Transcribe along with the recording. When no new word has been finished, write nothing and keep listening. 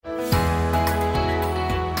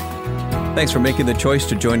Thanks for making the choice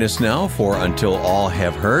to join us now for Until All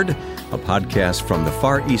Have Heard, a podcast from the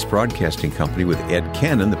Far East Broadcasting Company with Ed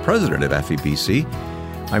Cannon, the president of FEBC.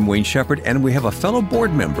 I'm Wayne Shepherd, and we have a fellow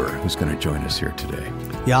board member who's going to join us here today.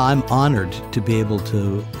 Yeah, I'm honored to be able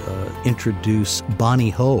to introduce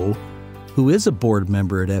Bonnie Ho, who is a board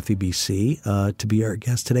member at FEBC, to be our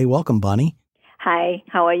guest today. Welcome, Bonnie. Hi,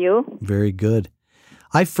 how are you? Very good.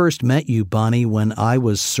 I first met you, Bonnie, when I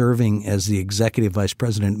was serving as the executive vice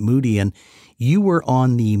president at Moody, and you were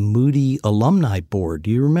on the Moody Alumni Board.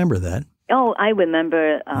 Do you remember that? Oh, I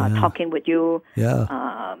remember talking with you in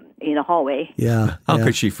the hallway. Yeah. How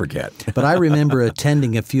could she forget? But I remember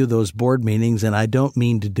attending a few of those board meetings, and I don't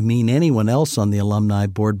mean to demean anyone else on the Alumni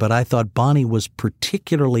Board, but I thought Bonnie was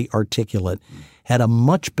particularly articulate, had a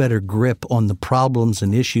much better grip on the problems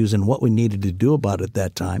and issues and what we needed to do about it at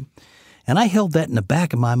that time. And I held that in the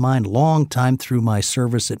back of my mind a long time through my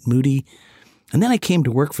service at Moody. And then I came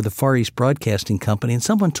to work for the Far East Broadcasting Company, and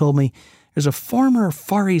someone told me there's a former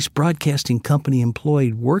Far East Broadcasting Company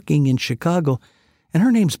employee working in Chicago, and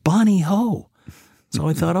her name's Bonnie Ho. So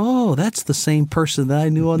I thought, oh, that's the same person that I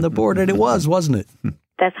knew on the board, and it was, wasn't it?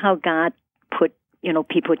 That's how God put,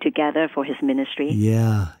 people together for His ministry.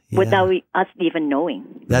 Yeah. Without us even knowing.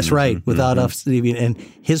 That's right, without us even. And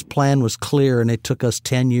His plan was clear, and it took us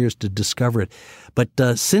 10 years to discover it. But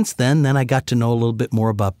since then I got to know a little bit more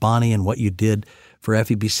about Bonnie and what you did for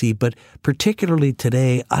FEBC. But particularly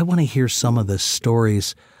today, I want to hear some of the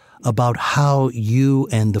stories about how you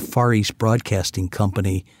and the Far East Broadcasting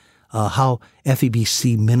Company, how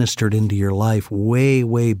FEBC ministered into your life way,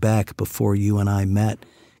 way back before you and I met.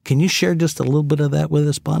 Can you share just a little bit of that with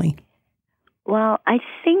us, Bonnie? Well, I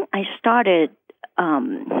think I started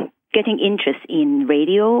getting interest in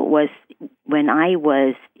radio was when I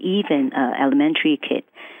was even an elementary kid.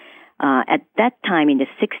 At that time in the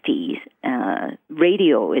 60s,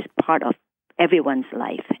 radio is part of everyone's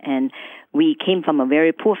life. And we came from a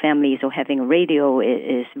very poor family, so having a radio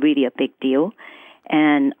is really a big deal.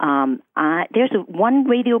 And there's one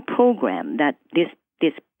radio program that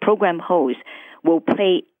this program host will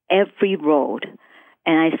play every road.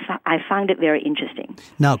 And I found it very interesting.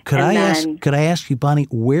 Now, could I ask you, Bonnie,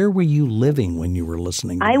 where were you living when you were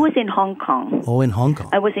listening to I was in Hong Kong. Oh, in Hong Kong.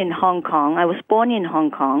 I was in Hong Kong. I was born in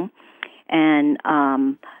Hong Kong. And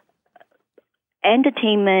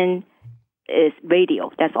entertainment is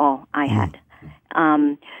radio. That's all I had.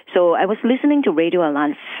 So I was listening to radio a lot,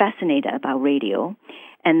 fascinated about radio.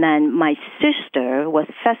 And then my sister was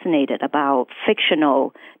fascinated about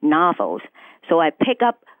fictional novels. So I picked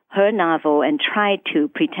up her novel and tried to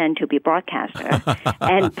pretend to be a broadcaster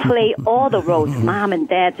and play all the roles, mom and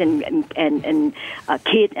dads and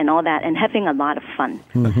kids and all that, and having a lot of fun.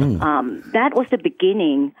 Mm-hmm. That was the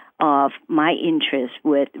beginning of my interest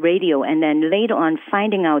with radio, and then later on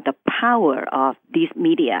finding out the power of these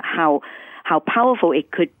media, how powerful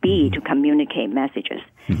it could be to communicate messages.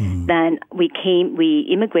 Mm-hmm. Then we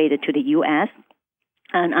immigrated to the U.S.,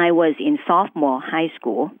 and I was in sophomore high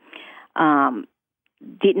school.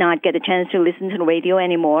 Did not get a chance to listen to the radio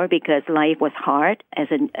anymore because life was hard as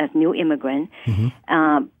a new immigrant.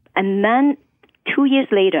 Mm-hmm. And then 2 years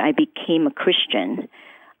later, I became a Christian.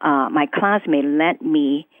 My classmate led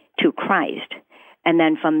me to Christ. And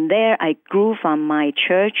then from there, I grew from my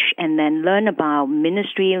church and then learned about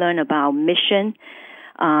ministry, learned about mission.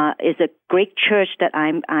 It's a great church that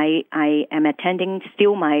I am attending,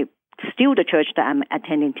 still the church that I'm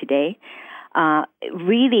attending today.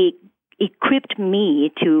 Really equipped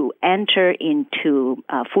me to enter into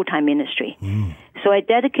full-time ministry. So I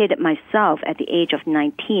dedicated myself at the age of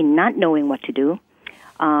 19, not knowing what to do.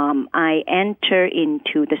 I entered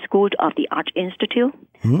into the School of the Art Institute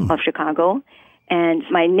of Chicago, and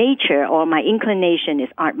my nature or my inclination is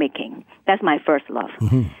art making. That's my first love.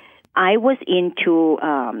 Mm-hmm. I was into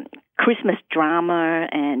Christmas drama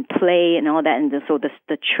and play and all that, and so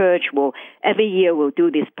the church will every year will do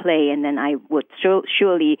this play, and then I would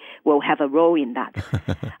surely will have a role in that.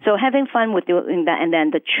 So having fun with doing that, and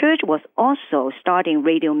then the church was also starting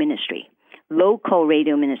radio ministry, local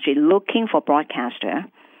radio ministry, looking for broadcaster,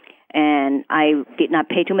 and I did not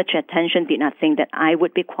pay too much attention, did not think that I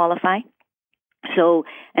would be qualified. So,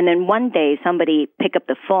 and then one day somebody picked up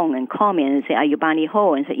the phone and called me and said, "Are you Bonnie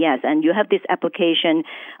Ho?" And I said, "Yes." "And you have this application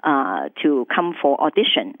to come for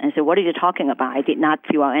audition." And I said, "What are you talking about? I did not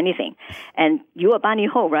fill out anything." "And you are Bonnie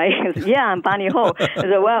Ho, right?" I said, "Yeah, I'm Bonnie Ho." I said,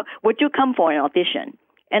 "Well, would you come for an audition?"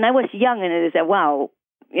 And I was young, and I said, "Well,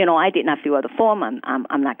 I did not fill out the form.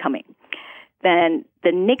 I'm not coming." Then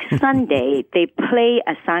the next Sunday, they play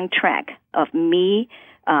a soundtrack of me,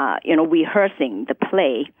 rehearsing the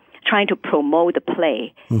play, trying to promote the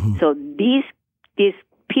play. Mm-hmm. So these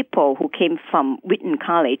people who came from Wheaton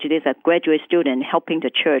College, there's a graduate student helping the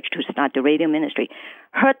church to start the radio ministry,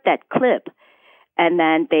 heard that clip, and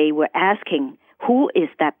then they were asking, who is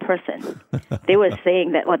that person? They were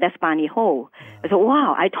saying that, that's Bonnie Ho. I said,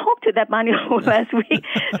 wow, I talked to that Bonnie Ho last week.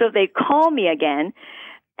 So they called me again.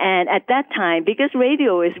 And at that time, because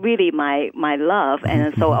radio is really my love,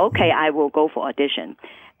 and so, okay, I will go for audition.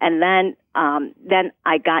 And then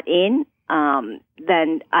I got in.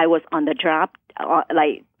 Then I was on the job,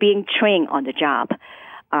 like being trained on the job.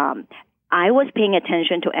 I was paying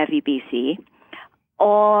attention to FEBC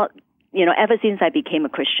ever since I became a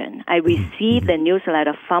Christian. I received the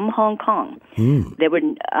newsletter from Hong Kong. They were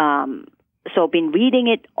so been reading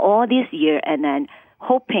it all this year, and then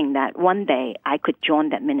hoping that one day I could join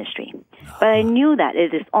that ministry. But I knew that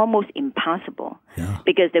it is almost impossible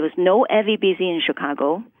because there was no FEBC in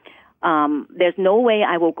Chicago. There's no way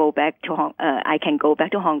I will go back to I can go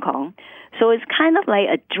back to Hong Kong. So it's kind of like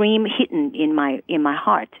a dream hidden in my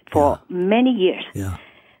heart for many years. Yeah.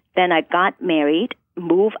 Then I got married,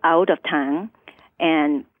 moved out of town,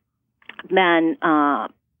 and then I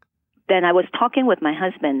was talking with my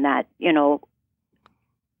husband that,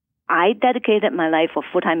 I dedicated my life for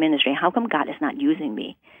full-time ministry. How come God is not using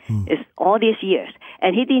me? It's all these years.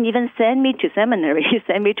 And he didn't even send me to seminary. He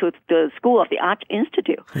sent me to the School of the Arts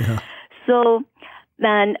Institute. Yeah. So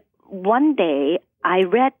then one day I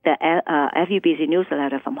read the FEBC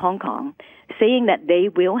newsletter from Hong Kong saying that they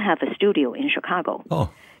will have a studio in Chicago. Oh.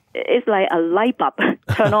 It's like a light bulb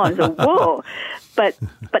turn on. So whoa! But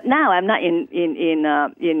now I'm not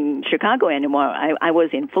in Chicago anymore. I was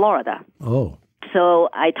in Florida. Oh. So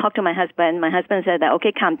I talked to my husband. My husband said that,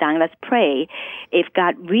 okay, calm down, let's pray. If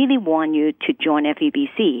God really wants you to join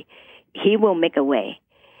FEBC, he will make a way.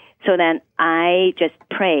 So then I just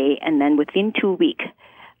pray, and then within 2 weeks,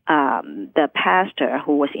 the pastor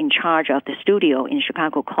who was in charge of the studio in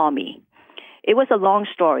Chicago called me. It was a long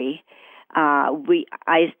story. I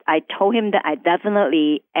told him that I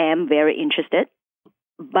definitely am very interested,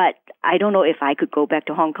 but I don't know if I could go back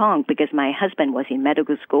to Hong Kong because my husband was in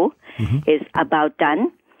medical school. It's about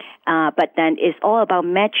done. But then it's all about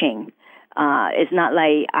matching. It's not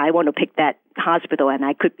like I want to pick that hospital and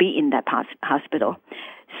I could be in that hospital.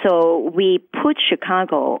 So we put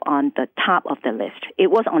Chicago on the top of the list. It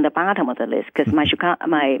was on the bottom of the list because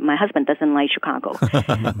my husband doesn't like Chicago.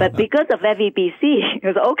 But because of FEBC, he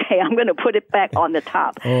was, okay, I'm going to put it back on the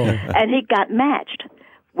top. And he got matched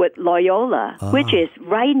with Loyola, which is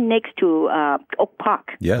right next to Oak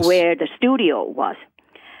Park, where the studio was.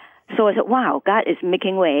 So I said, wow, God is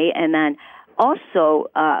making way. And then also,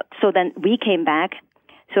 so then we came back.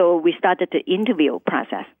 So we started the interview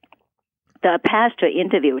process. The pastor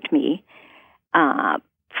interviewed me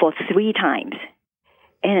for 3 times.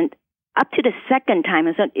 And up to the second time,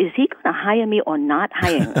 I said, is he going to hire me or not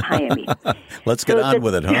hire me? Let's get on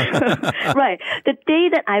with it, huh? Right. The day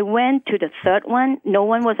that I went to the third one, no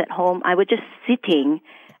one was at home. I was just sitting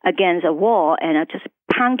against a wall, and I just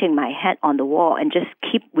pounding my head on the wall and just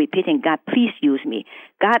keep repeating, God, please use me.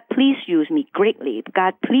 God, please use me greatly.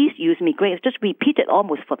 God, please use me greatly. Just repeat it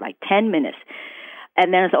almost for like 10 minutes.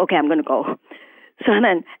 And then I said, okay, I'm going to go. So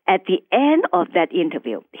then at the end of that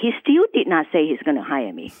interview, he still did not say he's going to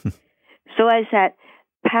hire me. So I said,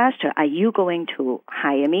 Pastor, are you going to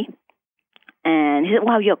hire me? And he said,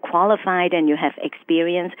 well, you're qualified and you have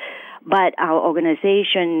experience, but our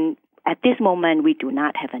organization, at this moment, we do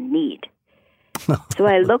not have a need. So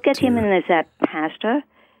I looked at him and I said, Pastor,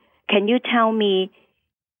 can you tell me,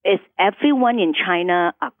 is everyone in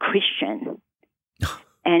China a Christian?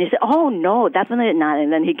 And he said, oh, no, definitely not.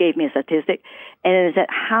 And then he gave me a statistic. And he said,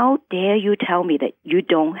 how dare you tell me that you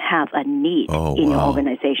don't have a need in your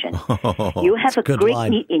organization? You have a great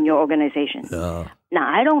need in your organization. Now,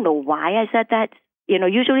 I don't know why I said that.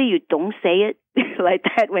 Usually you don't say it like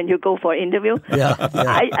that when you go for an interview.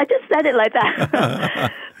 I just said it like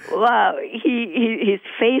that. Wow, his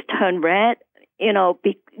face turned red.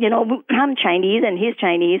 I'm Chinese and he's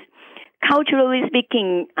Chinese. Culturally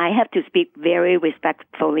speaking, I have to speak very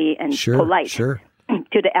respectfully and polite to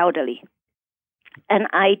the elderly. And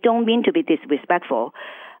I don't mean to be disrespectful.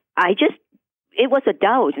 It was a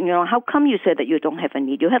doubt. How come you said that you don't have a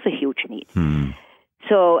need? You have a huge need.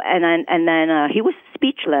 So, and then he was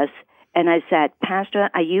speechless. And I said, Pastor,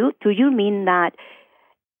 do you mean that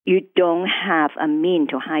you don't have a mean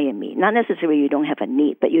to hire me? Not necessarily you don't have a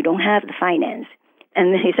need, but you don't have the finance.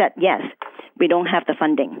 And he said, yes, we don't have the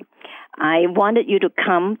funding. I wanted you to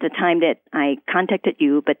come the time that I contacted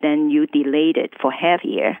you, but then you delayed it for half a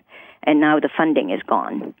year, and now the funding is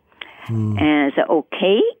gone. And I said,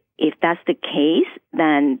 okay, if that's the case,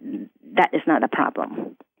 then that is not a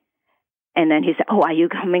problem. And then he said, "Oh, are you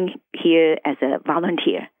coming here as a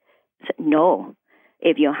volunteer?" I said, "No.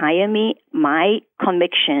 If you hire me, my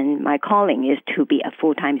conviction, my calling is to be a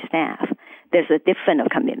full-time staff. There's a different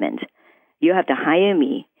commitment. You have to hire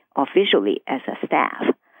me officially as a staff."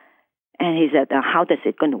 And he said, "How does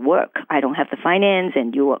it going to work? I don't have the finance,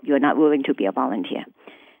 and you're not willing to be a volunteer."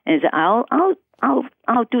 And he said,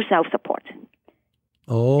 "I'll do self-support."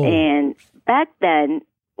 Oh. And back then,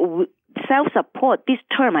 self-support, this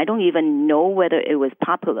term, I don't even know whether it was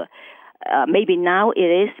popular. Maybe now it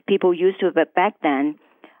is. People used to, but back then,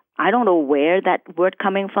 I don't know where that word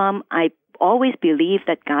coming from. I always believe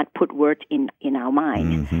that God put words in our mind.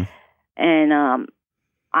 Mm-hmm. And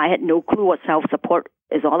I had no clue what self-support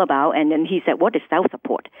is all about. And then he said, "What is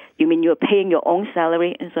self-support? You mean you're paying your own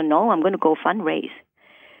salary?" And so, "No, I'm going to go fundraise."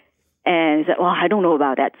 And he said, "Well, I don't know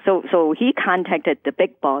about that." So he contacted the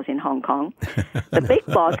big boss in Hong Kong. The big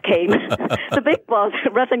boss came. The big boss,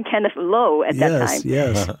 Reverend Kenneth Lowe at that time,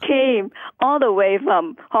 Yes. came all the way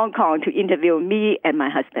from Hong Kong to interview me and my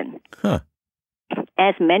husband. Huh.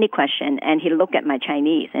 Asked many questions, and he looked at my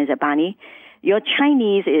Chinese and said, "Bonnie, your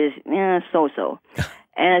Chinese is so-so."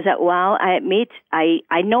 And I said, "Well, I admit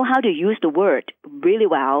I know how to use the word really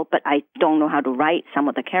well, but I don't know how to write some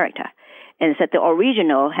of the character." And said the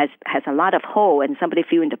original has a lot of hole, and somebody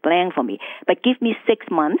fill in the blank for me. But give me 6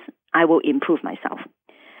 months, I will improve myself.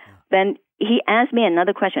 Then he asked me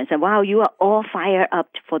another question. Said, "Wow, you are all fired up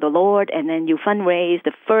for the Lord, and then you fundraise.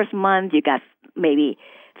 The first month you got maybe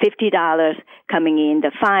 $50 coming in.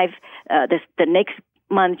 The next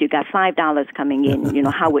month you got $5 coming in.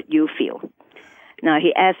 How would you feel?" Now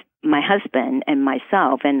he asked my husband and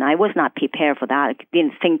myself, and I was not prepared for that. I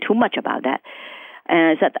didn't think too much about that.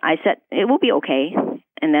 And I said, "It will be okay."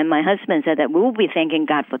 And then my husband said that we will be thanking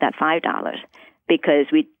God for that $5 because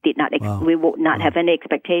we did not, we would not have any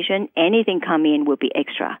expectation. Anything come in will be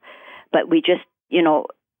extra. But we just,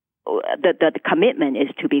 the commitment is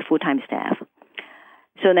to be full-time staff.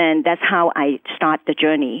 So then that's how I start the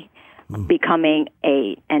journey, becoming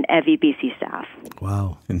an FEBC staff.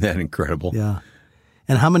 Wow. Isn't that incredible? Yeah.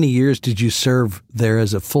 And how many years did you serve there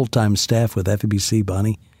as a full-time staff with FEBC,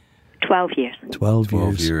 Bonnie? 12 years. 12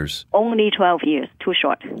 years. Only 12 years. Too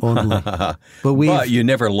short. Only. But you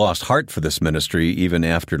never lost heart for this ministry, even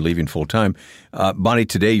after leaving full-time. Bonnie,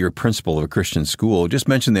 today you're principal of a Christian school. Just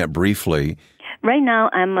mention that briefly. Right now,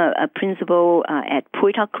 I'm a principal at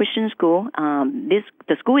Pui Tak Christian School.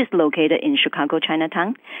 The school is located in Chicago,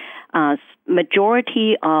 Chinatown.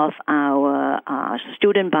 Majority of our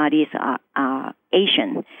student bodies are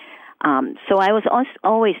Asian. So I was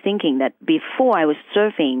always thinking that before I was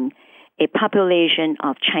serving a population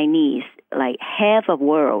of Chinese, like half a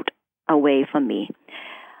world away from me,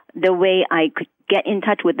 the way I could get in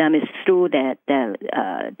touch with them is through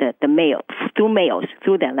the mail,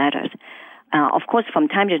 through their letters. Of course, from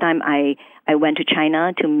time to time, I went to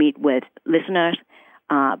China to meet with listeners,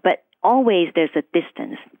 but always there's a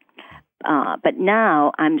distance. But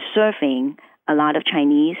now I'm serving a lot of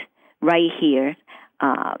Chinese right here,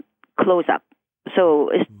 close up.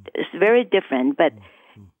 So it's very different, but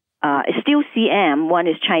it's still CM. One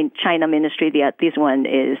is China ministry. This one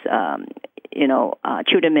is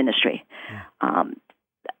children ministry.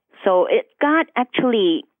 So God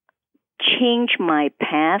actually changed my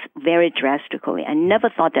path very drastically. I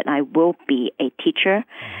never thought that I will be a teacher,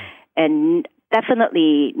 and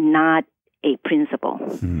definitely not a principal.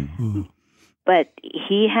 Mm-hmm. But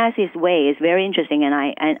he has his way. It's very interesting, and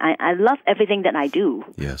I love everything that I do.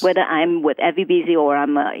 Yes. Whether I'm with FEBC or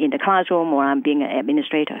I'm in the classroom or I'm being an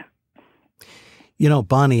administrator.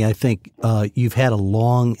 Bonnie, I think you've had a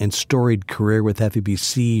long and storied career with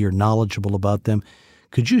FEBC. You're knowledgeable about them.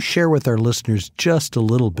 Could you share with our listeners just a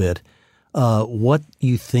little bit what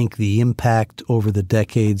you think the impact over the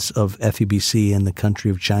decades of FEBC in the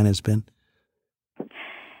country of China has been?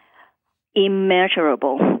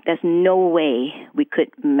 Immeasurable. There's no way we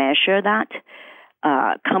could measure that,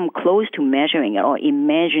 come close to measuring it or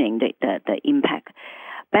imagining the impact.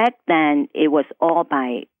 Back then, it was all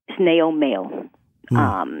by snail mail.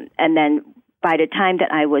 And then by the time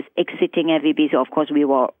that I was exiting FEBC, of course, we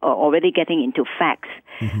were already getting into fax.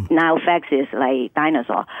 Mm-hmm. Now fax is like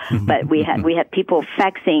dinosaur. But we had people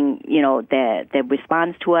faxing, their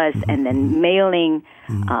response to us, and then mailing,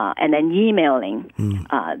 and then emailing.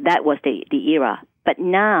 That was the era. But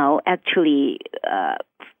now, actually,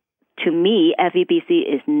 to me,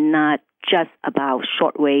 FEBC is not just about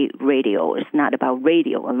shortwave radio. It's not about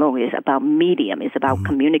radio alone. It's about medium. It's about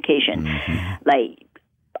communication. Like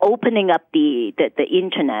opening up the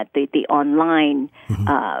internet, the online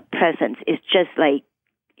presence is just like,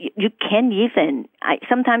 you can't even.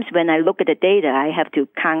 Sometimes when I look at the data, I have to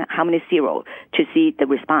count how many zeros to see the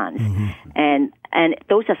response, and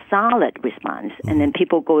those are solid response. And then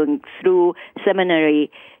people going through seminary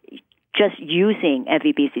just using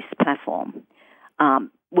FEBC's platform.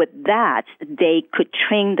 With that, they could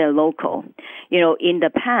train the local. In the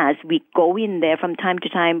past, we go in there from time to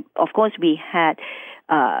time. Of course, we had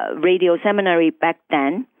radio seminary back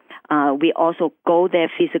then. We also go there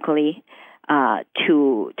physically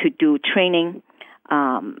to do training.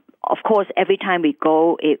 Of course, every time we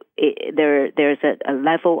go, there's a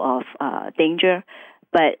level of danger.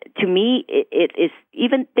 But to me, it is,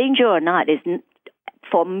 even danger or not,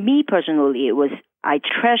 for me personally, I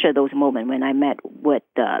treasure those moments when I met with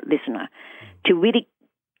the listener to really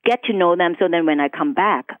get to know them, so then when I come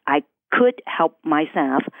back, I could help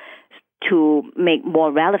myself to make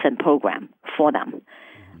more relevant program for them.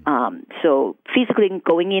 So physically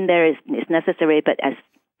going in there is necessary, but as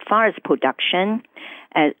far as production,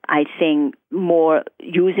 I think more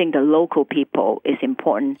using the local people is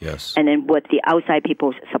important. Yes. And then with the outside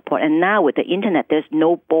people's support. And now with the internet, there's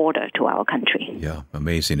no border to our country. Yeah,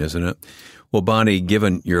 amazing, isn't it? Well, Bonnie,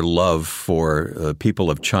 given your love for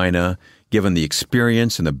people of China, given the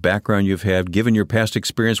experience and the background you've had, given your past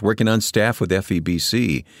experience working on staff with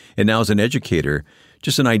FEBC, and now as an educator,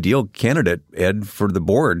 just an ideal candidate, Ed, for the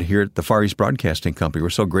board here at the Far East Broadcasting Company. We're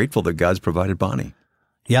so grateful that God's provided Bonnie.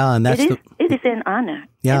 Yeah, and it is an honor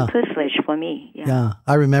and privilege for me. Yeah,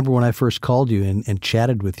 I remember when I first called you and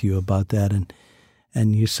chatted with you about that,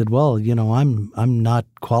 and you said, well, I'm not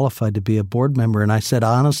qualified to be a board member. And I said,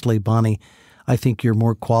 honestly, Bonnie, I think you're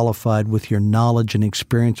more qualified with your knowledge and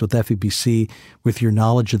experience with FEBC, with your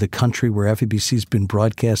knowledge of the country where FEBC's been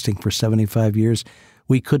broadcasting for 75 years.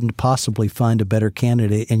 We couldn't possibly find a better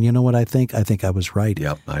candidate. And you know what I think? I think I was right.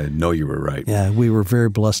 Yep, I know you were right. Yeah, we were very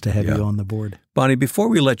blessed to have you on the board. Bonnie, before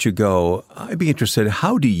we let you go, I'd be interested,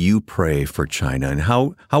 how do you pray for China, and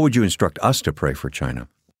how would you instruct us to pray for China?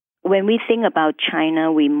 When we think about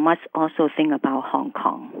China, we must also think about Hong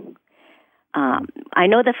Kong. I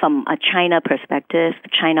know that from a China perspective,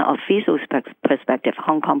 China officials' perspective,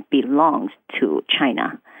 Hong Kong belongs to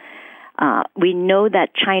China. We know that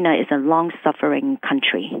China is a long-suffering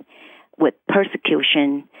country with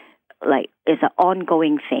persecution. Like, it's an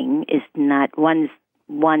ongoing thing. It's not once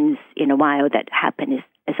in a while that happens.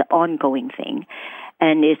 It's an ongoing thing,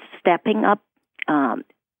 and it's stepping up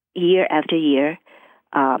year after year.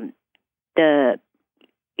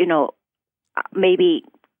 Maybe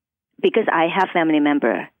because I have family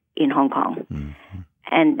member in Hong Kong,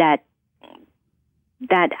 and that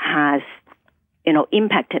has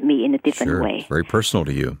impacted me in a different way. Very personal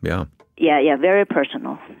to you, yeah. Yeah, very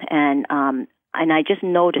personal. And I just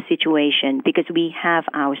know the situation because we have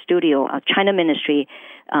our studio, our China ministry,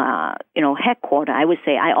 headquarters. I would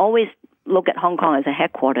say I always look at Hong Kong as a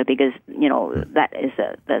headquarters because, that is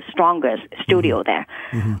the strongest studio there.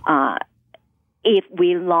 If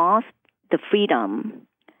we lost the freedom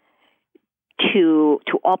to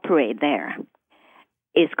operate there,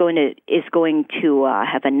 it's going to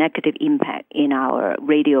have a negative impact in our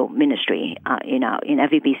radio ministry, in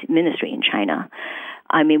FEBC ministry in China.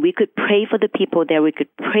 I mean, we could pray for the people there. We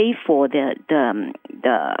could pray for the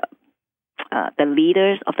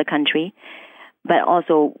leaders of the country, but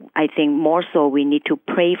also I think more so we need to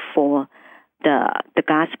pray for the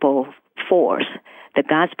gospel force, the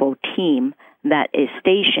gospel team that is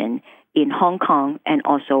stationed in Hong Kong and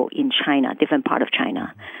also in China, different part of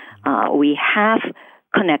China. We have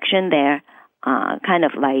connection there, kind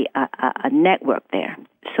of like a network there.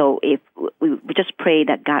 So if we just pray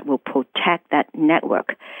that God will protect that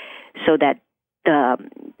network so that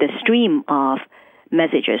the stream of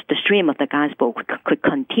messages, the stream of the gospel could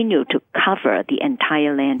continue to cover the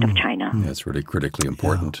entire land of China. That's really critically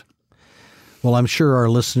important. Yeah. Well, I'm sure our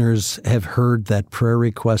listeners have heard that prayer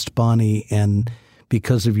request, Bonnie, and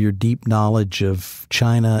because of your deep knowledge of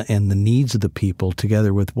China and the needs of the people,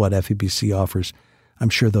 together with what FEBC offers, I'm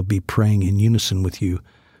sure they'll be praying in unison with you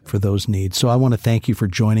for those needs. So I want to thank you for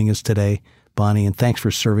joining us today, Bonnie, and thanks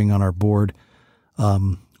for serving on our board.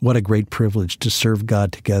 What a great privilege to serve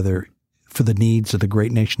God together for the needs of the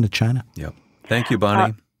great nation of China. Yep. Thank you,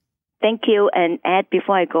 Bonnie. Thank you. And Ed,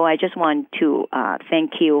 before I go, I just want to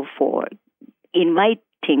thank you for inviting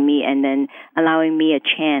me and then allowing me a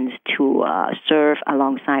chance to serve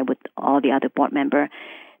alongside with all the other board members,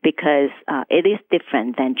 because it is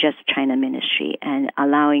different than just China ministry, and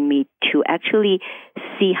allowing me to actually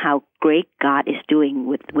see how great God is doing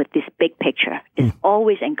with this big picture is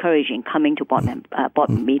always encouraging coming to board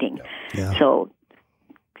meeting. Yeah. So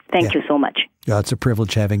thank you so much. Yeah, it's a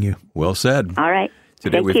privilege having you. Well said. All right.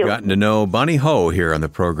 Today Thank we've you. gotten to know Bonnie Ho here on the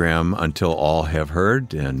program Until All Have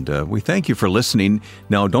Heard, and we thank you for listening.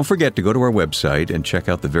 Now, don't forget to go to our website and check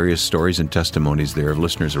out the various stories and testimonies there of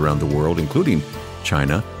listeners around the world, including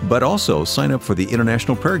China, but also sign up for the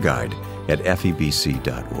International Prayer Guide at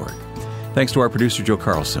febc.org. Thanks to our producer, Joe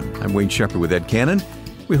Carlson. I'm Wayne Shepherd with Ed Cannon.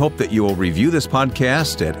 We hope that you will review this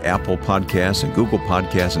podcast at Apple Podcasts and Google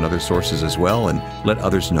Podcasts and other sources as well, and let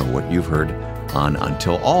others know what you've heard on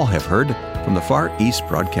Until All Have Heard from the Far East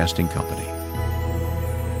Broadcasting Company.